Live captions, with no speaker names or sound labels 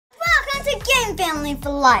Epic Game Family for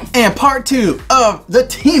life. And part 2 of the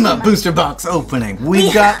Team Up Booster Box opening.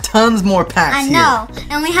 We've got tons more packs I know.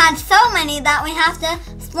 And we had so many that we have to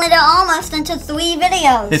split it almost into 3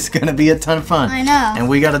 videos. It's going to be a ton of fun. I know. And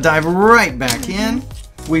we got to dive right back in.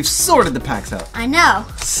 We've sorted the packs out. I know.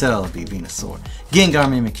 Celebi, Venusaur, Gengar,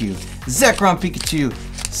 Mimikyu, Zekrom, Pikachu,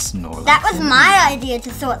 Snorlax. That was my idea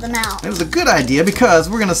to sort them out. It was a good idea because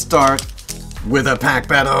we're going to start with a pack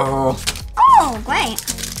battle. Oh, great.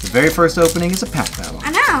 The very first opening is a pack battle.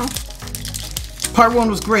 I know. Part 1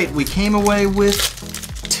 was great. We came away with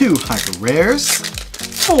 2 hyper rares,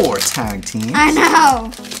 4 tag teams. I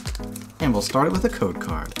know. And we'll start it with a code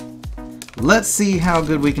card. Let's see how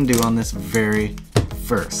good we can do on this very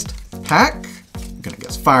first pack. I'm gonna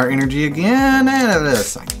guess Fire Energy again, and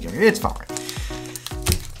it's fire.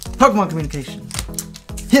 Pokemon Communication,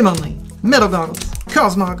 Hitmonlee, Metal Goggles,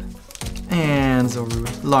 Cosmog, and Zoru,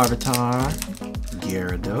 Larvitar,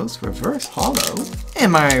 Gyarados, Reverse Holo,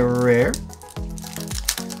 and my rare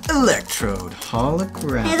Electrode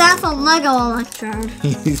Holographic. Hey, that's a Lego Electrode.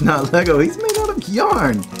 He's not Lego, he's made out of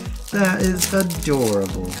yarn. That is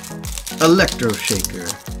adorable. Electro Shaker.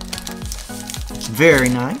 Very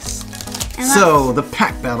nice. So the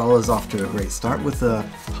pack battle is off to a great start with a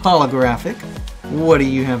holographic. What do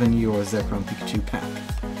you have in your Zekrom Pikachu pack?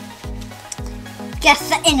 Guess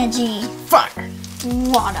the energy. Fire!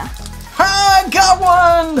 Water. I got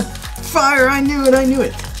one! Fire, I knew it, I knew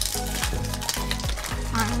it.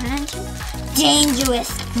 Orange. Dangerous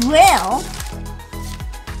Thrill.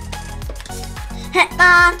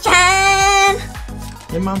 Hitmonchan.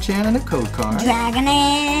 Hitmonchan and a code card.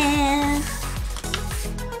 Dragonair.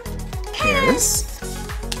 Paris.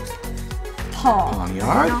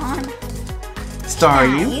 Pawniard.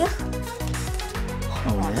 Staryu.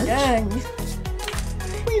 Honedge.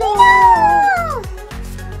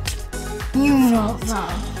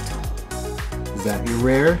 Is that your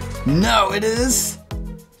rare? No, it is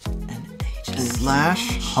an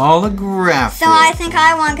Slash holographic. So I think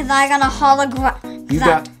I won because I got a holographic. You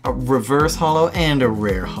got a reverse holo and a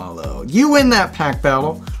rare holo. You win that pack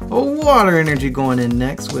battle. A water energy going in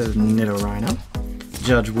next with Nidorino,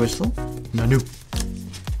 Judge Whistle, Nanu,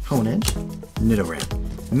 Honedge, Nidoran,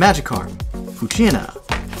 Magikarp, Fuchina,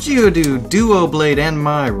 Geodude, Duo Blade, and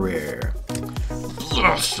my rare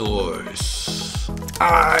Blastoise.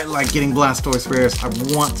 I like getting Blastoise rares. I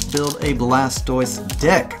want to build a Blastoise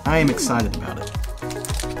deck. I am excited about it.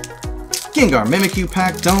 Gengar Mimikyu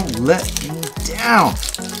pack, don't let me down.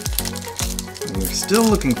 We're still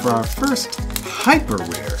looking for our first hyper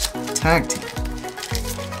rare tag team.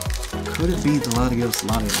 Could it be the Latios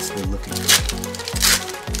we're looking for?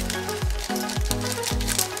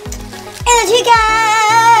 Energy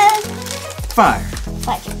gas! Fire.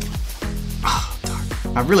 Psychic. Oh,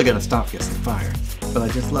 darn. I really gotta stop guessing fire, but I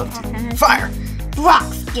just love to. Fire!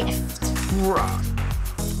 Rock's gift. Rock.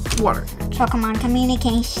 Water. Pokemon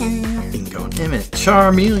Communication. Bingo and Emmett.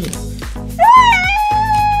 Charmeleon.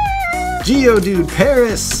 Geodude.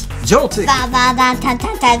 Paris. Joltik.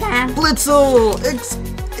 Blitzel.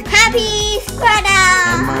 Happy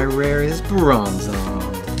Squirtle! And my rare is Bronzor.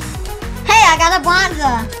 Hey, I got a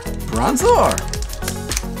Bronzor. Bronzor.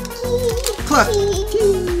 Cluck.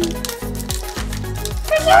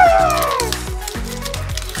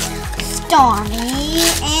 Stormy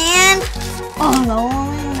and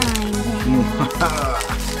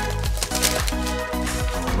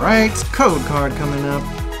Alright, code card coming up.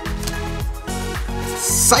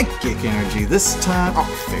 Psychic Energy this time. Oh,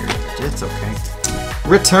 Fairy Energy, it's okay.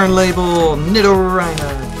 Return Label,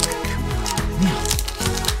 Nidorino,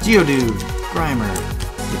 Geodude, Grimer,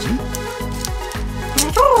 Pidgey.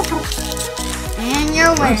 And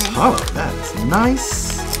you're winning. Nice holo, that is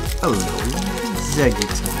nice. Hello,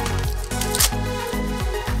 Zeguton.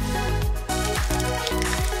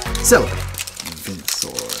 Celebi,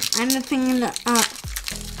 Venusaur. I'm opening up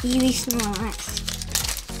Eevee Snorlax.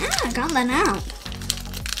 Ah, I got that out.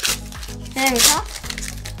 There we go.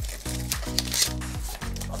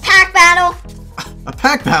 Pack battle. A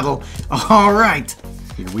pack battle? Alright,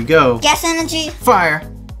 here we go. Guess energy. Fire.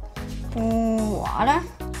 Water.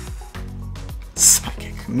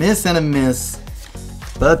 Psychic. Miss and a miss.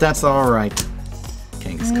 But that's alright.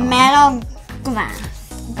 Kangaskhan. Metal glass.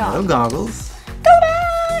 Metal Goggles.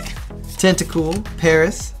 Golduck. Tentacool.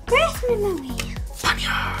 Paris. Grass memory.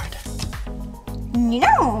 Pawniard.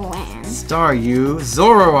 Nidoran. Staryu.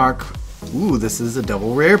 Zoroark. Ooh, this is a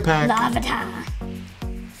double rare pack. Larvitar.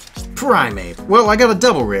 Primeape. Well, I got a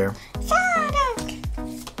double rare. Psyduck.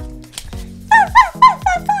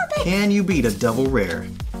 Can you beat a double rare?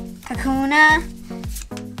 Kakuna.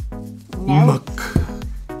 Nope.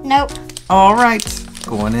 Muck. Nope. Alright.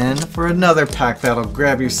 Going in for another pack battle.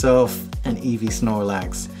 Grab yourself an Eevee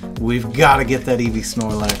Snorlax. We've got to get that Eevee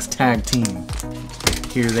Snorlax tag team.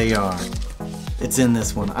 Here they are. It's in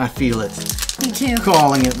this one. I feel it. Me too.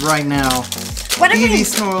 Calling it right now. What if Eevee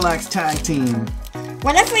Snorlax tag team.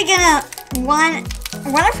 What if we get one?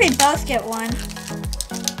 What if we both get one?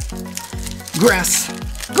 Grass!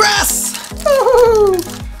 Grass! Woohoo!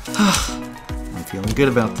 I'm feeling good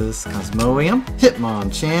about this. Cosmoem,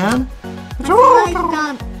 Hitmonchan,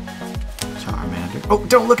 Charmander. Oh,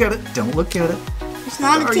 don't look at it! Don't look at it. It's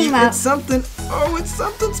not a team up. It's something. Oh, it's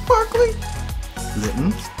something sparkly.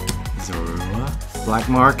 Litten, Zorua, Black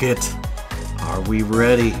Market. Are we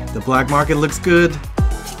ready? The Black Market looks good.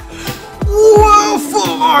 Whoa,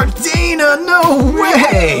 full art Dana! No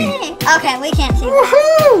way! Okay, we can't see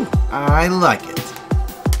that. Woohoo! I like it.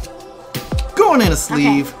 Going in a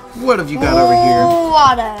sleeve. Okay. What have you got over here?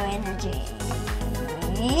 Water energy.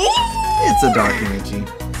 It's a dark energy.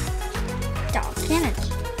 Dark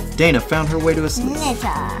energy. Dana found her way to a sleeve.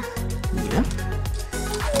 Nita. Yeah.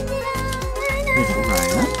 Little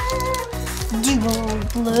Rhina. Dual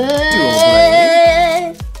Dual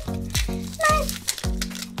blade. Nice.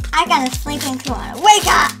 I got a sleeping quarter. Wake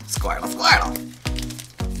up! Squirtle, Squirtle.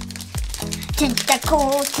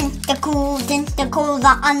 Tentacles, tentacles, tentacles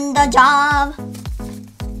are on the job.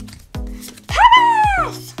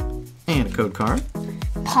 Pass! And a code card.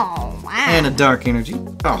 Oh, wow. And a dark energy.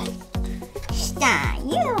 Oh, Style.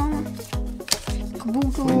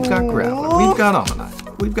 we've got Graveler. We've got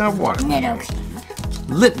Ammonite. We've got Water. Nidoking.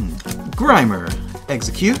 Litten, Grimer,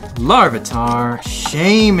 Execute, Larvitar,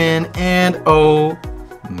 Shaman, and oh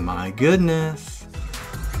my goodness.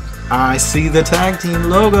 I see the tag team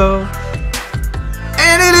logo.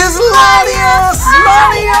 And it is Latios!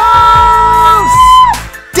 Latios!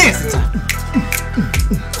 Dance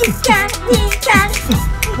time!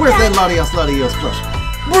 Where's that Latios brush?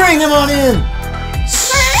 Bring him on in!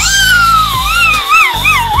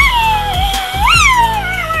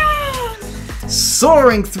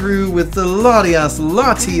 Soaring through with the Latios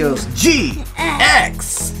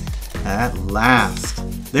GX! At last,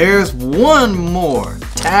 there's one more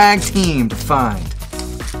tag team to find.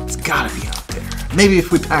 It's gotta be out there. Maybe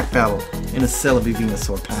if we pack battle in a Celebi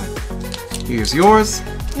Venusaur pack. Here's yours.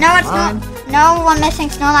 No, it's Mine. not. No, we're missing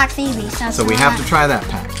Snorlax Eevee. So we have to try that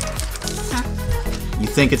pack. You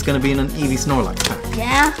think it's gonna be in an Eevee Snorlax pack?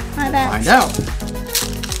 Yeah, I bet. Find out.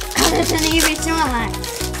 Because it's an Eevee Snorlax.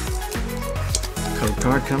 Code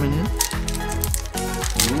card coming in.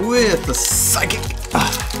 With the Psychic.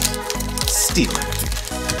 Steel Energy.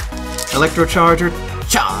 Electrocharger.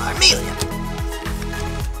 Charmeleon.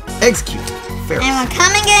 Execute. Ferris. And we're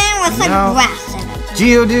coming in with the No. grass energy.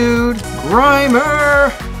 Geodude.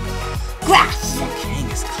 Grimer. Grass energy.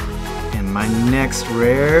 Kangaskhan. And my next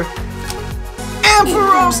rare.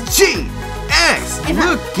 Ampharos GX. If I-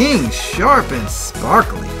 Looking sharp and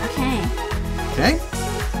sparkly. Okay. Okay?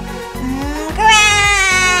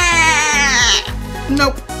 Grass.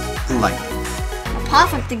 Nope. Lightning.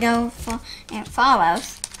 Perfect to go for and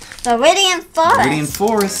follows. The Radiant Forest. Radiant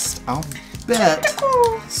Forest. I'll bet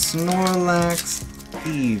Cool. Snorlax,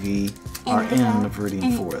 Eevee are in the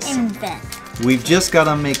Viridian Forest. Invent. We've just got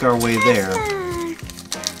to make our way there.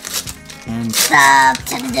 And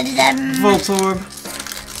Voltorb.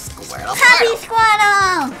 Squirtle, Happy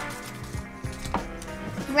Squirtle.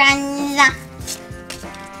 Squirtle. Ranza.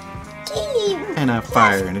 Keep And a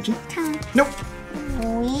Fire Energy. time. Nope.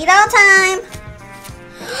 Weedle time.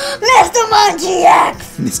 Mr. Mime GX.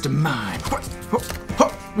 Mr. Mime.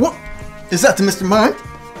 What? Is that the Mr. Mime?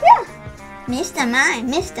 Yeah. Mr. Mime,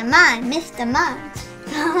 Mr. Mime, Mr. Mime.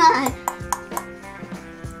 Come on.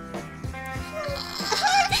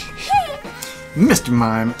 Mr.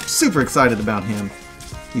 Mime. Super excited about him.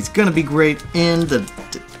 He's gonna be great in the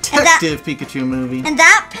Detective Pikachu movie. In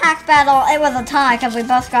that pack battle, it was a tie because we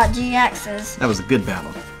both got GXs. That was a good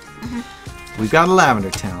battle. We've got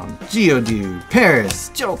Lavender Town, Geodude,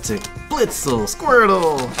 Paris, Joltik, Blitzel,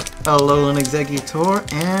 Squirtle, Alolan Executor,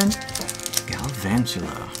 and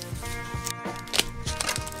Galvantula.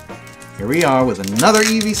 Here we are with another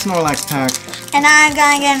Eevee Snorlax pack. And I'm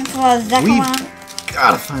gonna get in for a Zekrom. We've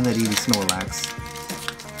gotta find that Eevee Snorlax.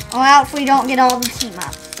 Or else we don't get all the team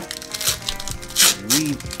up.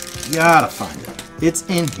 We gotta find it. It's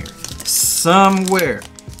in here somewhere,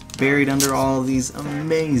 buried under all of these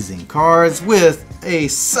amazing cards with a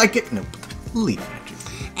psychic, nope, leaf energy.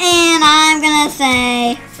 And I'm gonna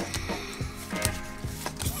say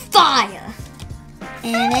fire.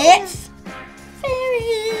 And it's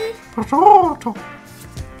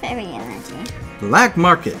fairy energy. Black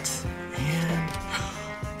Market and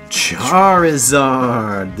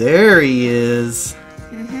Charizard. There he is.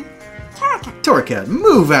 Torcat,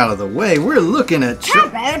 move out of the way. We're looking at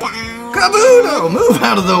Kabuto. Kabuto, move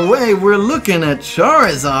out of the way. We're looking at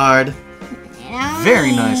Charizard.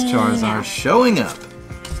 Very nice Charizard showing up.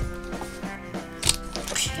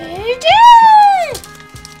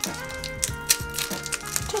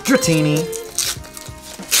 Dratini.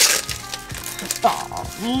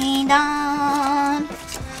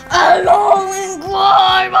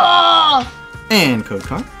 And code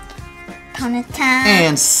card.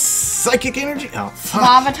 And psychic energy. Oh, fuck.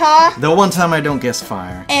 Lavatar. The one time I don't guess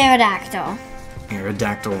fire. Aerodactyl.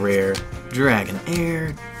 Aerodactyl rare. Dragon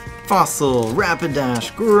Air. Fossil.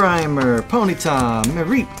 Rapidash. Grimer. Ponyta.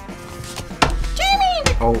 Mareep. Jamie.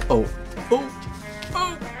 Oh.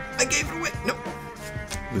 I gave it away. No.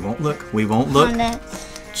 We won't look. We won't look.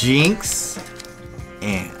 Jinx.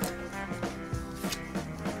 And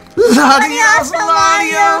Latios!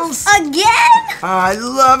 Again? I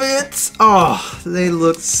love it! Oh, they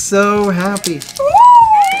look so happy.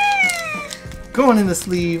 Going in the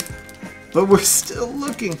sleeve, but we're still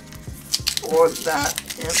looking for that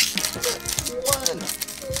one.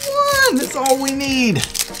 One is all we need.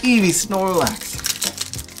 Eevee Snorlax.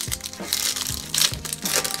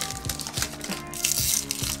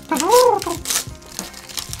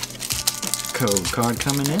 Code card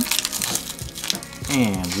coming in.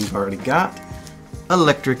 And we've already got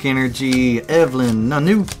Electric Energy, Evelyn,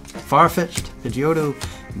 Nanu, Farfetch'd, Pidgeotto,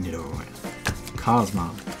 Nidoran,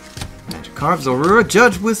 Cosmo, Magikarp, Zorua,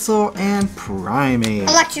 Judge Whistle, and Primeape.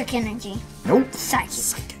 Electric Energy. Nope.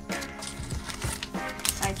 Psychic.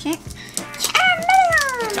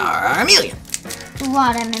 Charmeleon.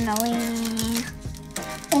 Watermelon.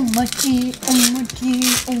 Omochi.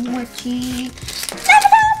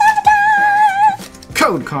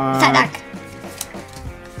 Code card. Psyduck.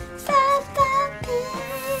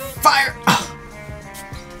 Fire!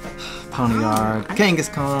 Ponyard,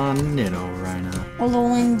 Kangaskhan, Nidoran,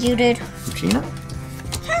 Alolan Judith. Gina,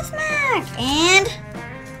 Tasmac. And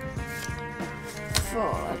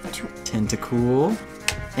Tentacool,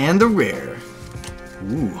 and the rare.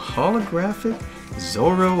 Ooh, holographic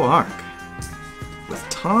Zoroark. With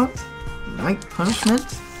taunt, night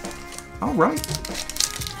punishment. Alright.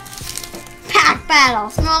 Pack Battle.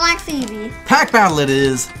 Snorlax Eevee. Pack battle it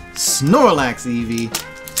is. Snorlax Eevee.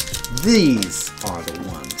 These are the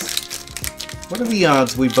ones. What are the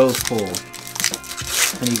odds we both pull an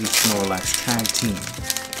Eevee Snorlax tag team?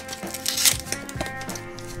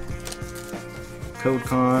 Code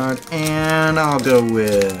card, and I'll go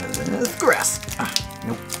with grass.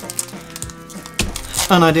 Nope.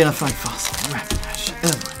 Unidentified fossil, Rapidash,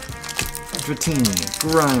 Evelyn, Dratini,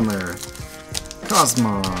 Grimer,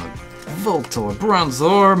 Cosmog, Voltorb,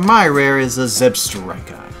 Bronzor. My rare is a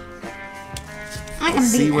Zebstrika. I can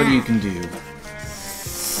See beat what that. you can do.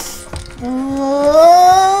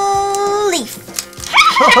 Leaf.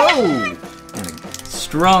 Oh! And a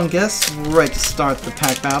strong guess right to start the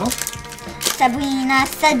pack battle. Sabrina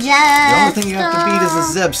suggests. The only thing you have to beat is a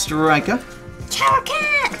Zebstrika.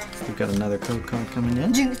 Torcat. We've got another code card coming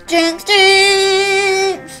in. Jinx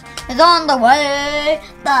is on the way.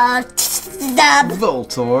 The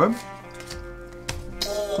Voltorb.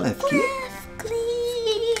 Klefki.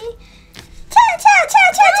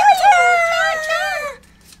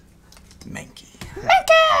 Mankey.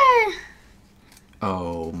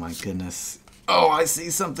 Oh my goodness. Oh, I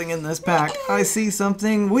see something in this pack. I see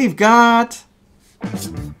something. We've got...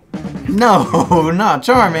 No, not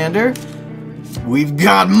Charmander. We've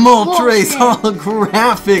got Moltres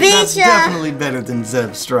holographic. That's definitely better than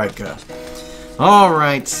Zebstrika.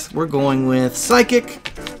 Alright, we're going with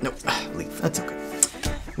Psychic. Nope, Leaf. That's okay.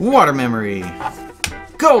 Water Memory.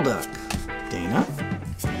 Golduck. Dana.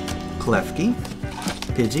 Klefki.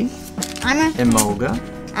 Pidgey. Emolga.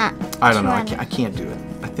 I don't know. I can't do it.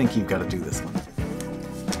 I think you've got to do this one.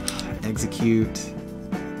 Execute.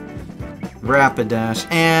 Rapidash.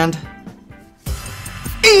 And...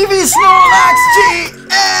 Eevee Snorlax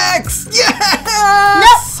GX! Yes!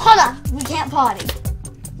 Nope, hold on. We can't party.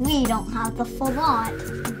 We don't have the full lot.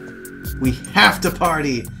 We have to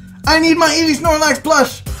party. I need my Eevee Snorlax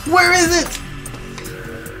plush. Where is it?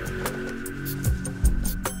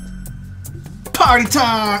 Party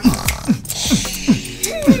time!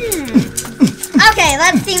 Okay,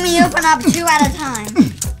 let's see me open up 2 at a time.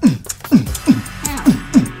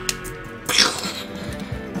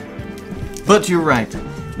 But you're right.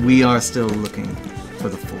 We are still looking for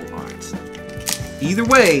the full art. Either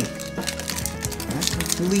way, that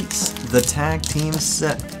completes the tag team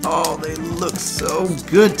set. Oh, they look so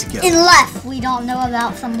good together. Unless we don't know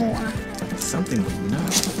about some more. Something we're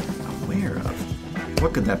not aware of.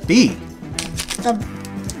 What could that be?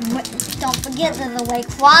 Don't forget there's a way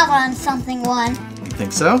Quava and something one. You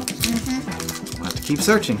think so? Mm-hmm. We'll have to keep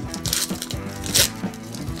searching.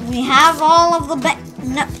 We have all of the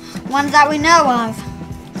ones that we know of.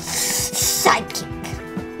 Psychic.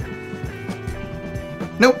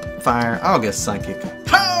 Nope. Fire. I'll guess psychic.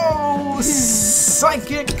 Oh!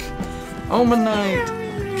 Psychic! Omanite!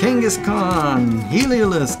 Kangaskhan!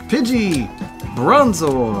 Heliolisk! Pidgey!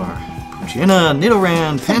 Bronzor! Puchina!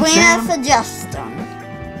 Nidoran! Sabrina Pancham! Suggestion.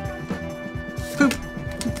 Poop!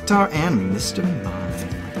 Guitar and Mr. Mime.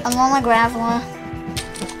 Alola Graveler.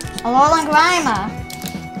 Alola Grimer.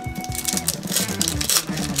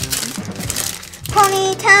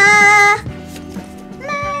 Ponyta.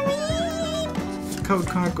 Mary. Code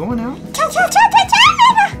card going out.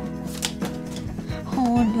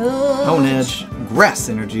 Honedge. Grass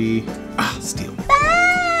Energy. Steel.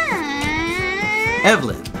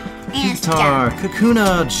 Evelyn. Guitar.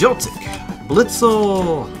 Kakuna. Joltik.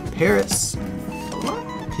 Blitzel. Paris.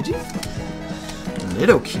 Pidgey.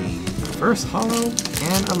 Nidoking. Reverse Hollow.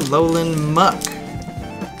 And a Alolan Muck.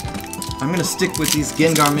 I'm going to stick with these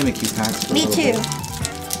Gengar Mimikyu packs for a Me little too. bit.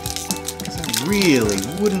 'Cause I really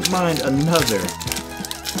wouldn't mind another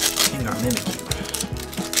Gengar Mimikyu.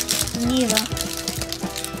 Neither.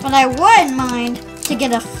 But I would mind to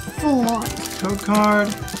get a full on. Code card.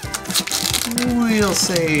 We'll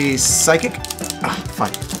say Psychic.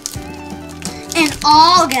 Fine. And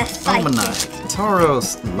I'll guess Psychic. Omanite.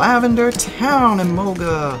 Tauros. Lavender Town.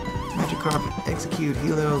 Emolga. Magikarp. Execute.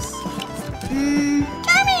 Helios.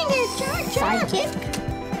 Psychic.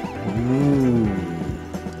 Ooh.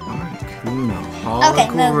 Articuno. Okay,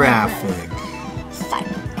 Holographic.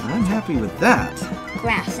 Psychic. I'm happy with that.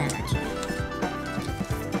 Grass energy.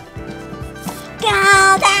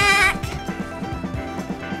 Golduck.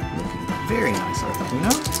 Very nice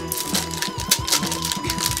Articuno.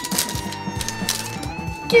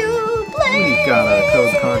 We've got a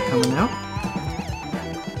code card coming out.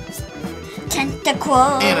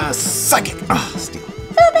 Tentacle. And a Psychic. Steel.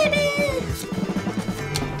 Oh, baby.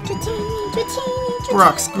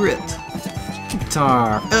 Brock's Grit.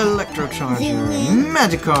 Guitar. Electrocharger. Zoom.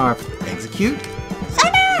 Magikarp. Execute.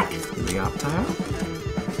 Psychic. Helioptile.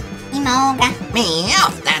 Emolga. Meow,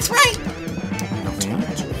 that's right.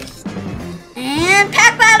 And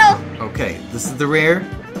Pack Battle. Okay, this is the rare.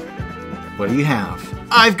 What do you have?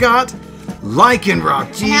 I've got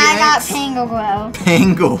Lycanroc GX. And I got Pangoro.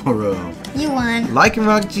 Pangoro. You won.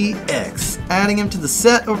 Lycanroc GX. Adding him to the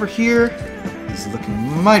set over here. He's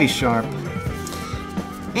looking mighty sharp.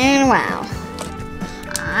 And wow.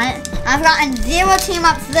 I've gotten 0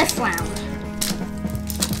 team-ups this round.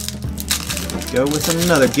 Let's go with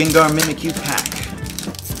another Gengar Mimikyu pack.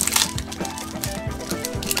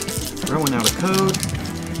 Throwing out a code.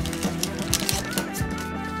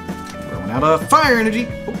 Throwing out a Fire Energy.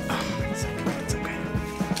 Oh, it's okay.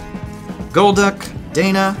 Golduck,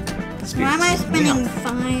 Dana. Why am I spending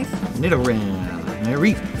 5? Nidoran,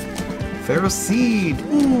 Mareep, Ferroseed.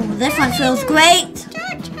 Ooh, this one feels great.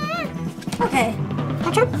 Okay.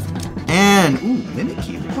 And,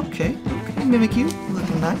 Mimikyu. Okay, Mimikyu.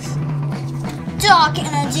 Looking nice. Dark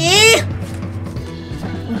Energy.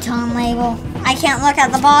 Return label. I can't look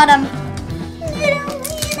at the bottom.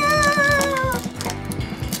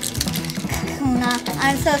 Kakuna.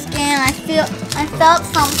 I'm so scared. I felt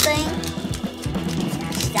something.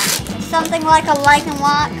 Something like a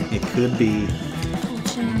Lycanroc. It could be.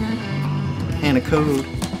 And a code.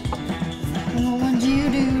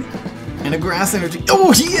 And a Grass Energy.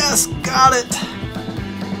 Oh, yes! Got it!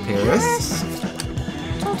 Paris.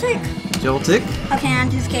 Joltik. Okay, I'm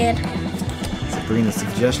too scared. Sabrina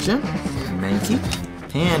Suggestion. Mankey.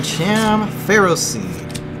 Pancham. Ferroseed.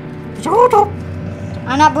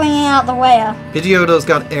 I'm not bringing out the whale. Pidgeotto's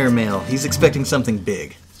got airmail. He's expecting something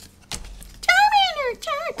big.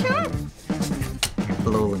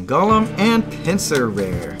 Alolan Golem and Pinsir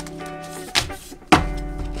Rare.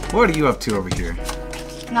 What are you up to over here?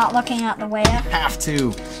 Not looking at the whale. Have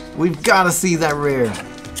to. We've got to see that rare.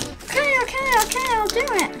 Okay, I'll do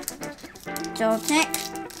it. Joltik.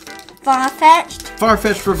 Farfetch'd.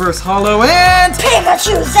 Farfetch'd Reverse Hollow and...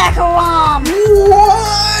 Pikachu Zekrom!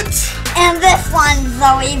 What? And this one's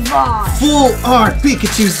Zoe Vaughn. Full art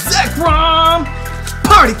Pikachu Zekrom!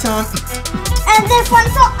 Party time! And this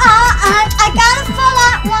one's so I got a full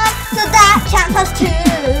art one, so that counts as 2.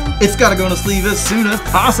 It's gotta go in a sleeve as soon as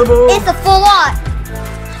possible. It's a full art.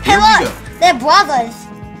 Hey, Here we look, go. they're brothers.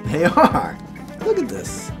 They are. Look at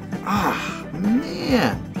this.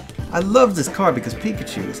 Man. I love this card because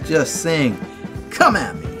Pikachu is just saying, come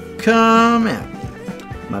at me. Come at me.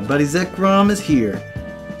 My buddy Zekrom is here.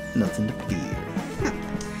 Nothing to fear.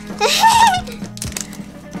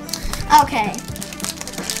 Okay.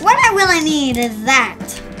 What I really need is that.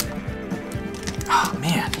 Oh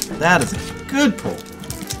man, that is a good pull.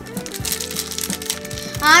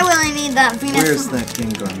 I really need that Venus. Where's that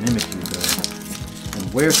Gengar Mimikyu though?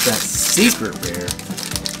 And where's that secret rare?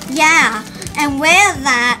 Yeah, and where's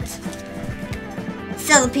that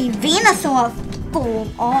Cillipede Venusaur full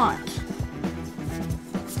art?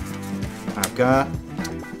 I've got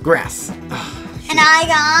grass. And I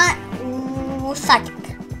got Psychic.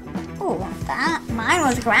 Oh, that mine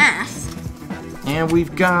was grass. And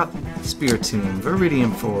we've got Spiritomb,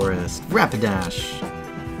 Viridian Forest, Rapidash,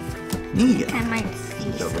 Nia, I might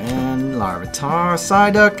see. Doran, Larvitar,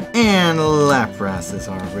 Psyduck, and Lapras is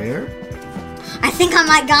our rare. I think I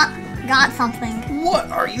might got something. What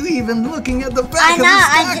are you even looking at the back No, of the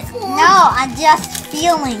stack for? I'm just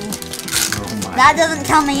feeling. Oh my. That doesn't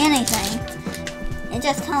tell me anything. It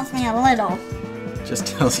just tells me a little. Just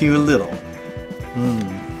tells you a little.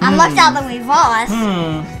 I looked out the reverse.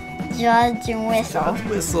 Judge Whistle.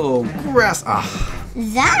 Whistle, grass,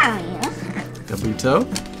 Zaria. Kabuto,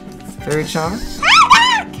 Fairy Charm,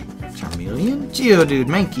 Charmeleon, Geodude,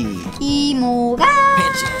 Mankey, Emoga.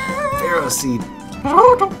 Ferroseed.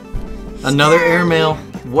 Another airmail.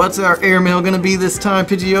 What's our airmail gonna be this time?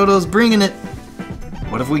 Pidgeotto's bringing it.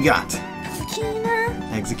 What have we got?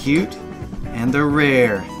 Execute. And the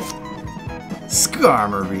rare.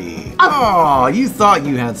 Skarmory. Oh, you thought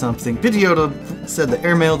you had something. Pidgeotto said the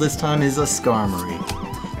airmail this time is a Skarmory.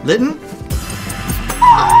 Litten?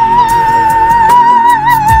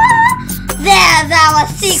 There's our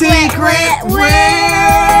secret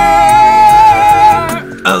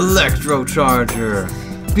Electro Charger.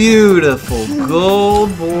 Beautiful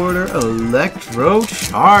gold border Electro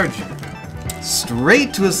Charger.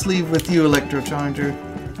 Straight to a sleeve with you, Electro Charger.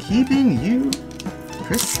 Keeping you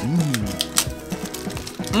pristine.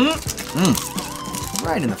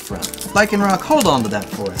 Right in the front. Lycanroc, hold on to that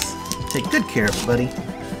for us. Take good care of it, buddy.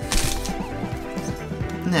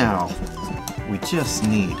 Now, we just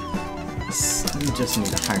need a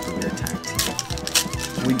hyper rare tag team.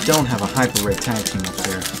 We don't have a hyper rare tag team up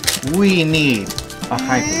there. We need a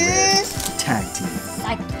hyper rare tag team.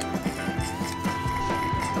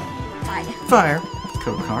 Fire.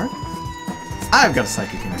 Code card. I've got a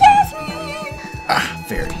psychic energy.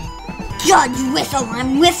 Fairy. Judge Whistle,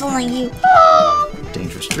 I'm whistling you.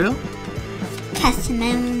 Dangerous Drill.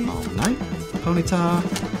 Testimony. All Night. Ponyta.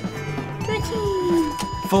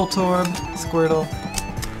 Voltorb. Squirtle.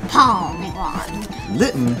 Polygon.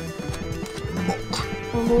 Litten.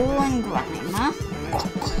 Rolling Grimer.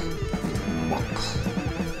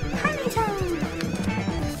 Ponyta.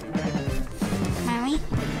 Mary.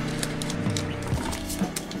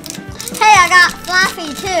 Hey, I got Fluffy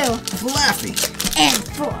too. Flaffy. And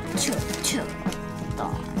 422.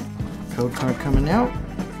 Code card coming out.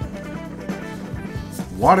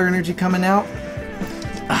 Water energy coming out.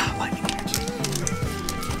 Lightning energy.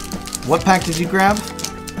 What pack did you grab?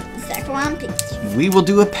 Second one, Peach. We will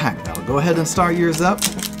do a pack battle. Go ahead and start yours up.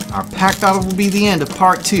 Our pack battle will be the end of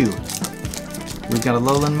part 2. We've got a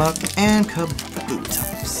Alolan Muck and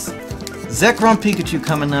Kabutops. Zekrom Pikachu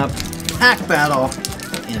coming up. Pack battle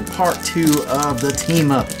in part 2 of the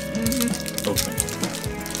team up. Open.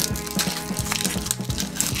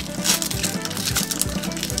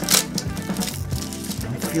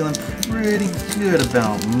 Feeling pretty good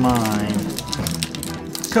about mine.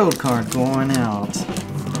 Code card going out.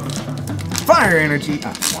 Fire energy.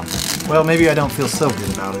 Well, maybe I don't feel so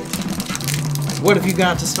good about it. What have you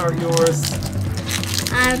got to start yours?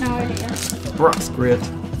 I have no idea. Brock's Grit,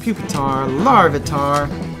 Pupitar, Larvitar,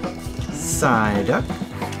 Psyduck,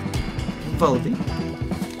 Volibee.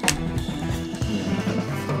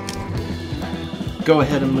 Go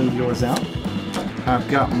ahead and move yours out. I've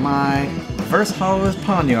got my Reverse Hollow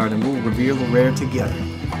Pawniard, and we'll reveal the rare together.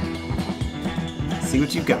 See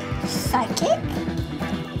what you've got. Psychic.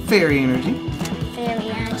 Fairy energy.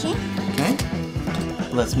 Fairy energy. Okay.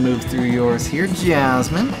 Let's move through yours here.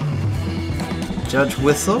 Jasmine. Judge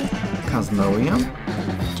Whistle. Cosmoem.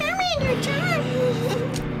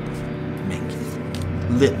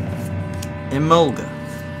 Mankey. Litten. Emolga.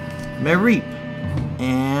 Mareep.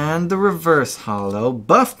 And the Reverse Hollow.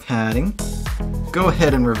 Buff Padding. Go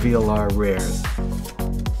ahead and reveal our rares.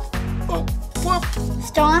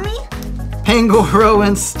 Stormy? Pangoro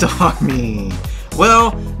and Starmie.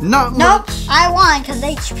 Well, not Nope, much. I won because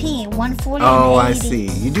HP 140. Oh, and I 80. see.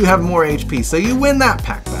 You do have more HP, so you win that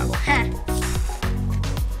pack battle. Huh.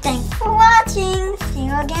 Thanks for watching. See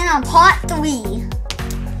you again on part 3.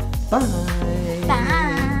 Bye.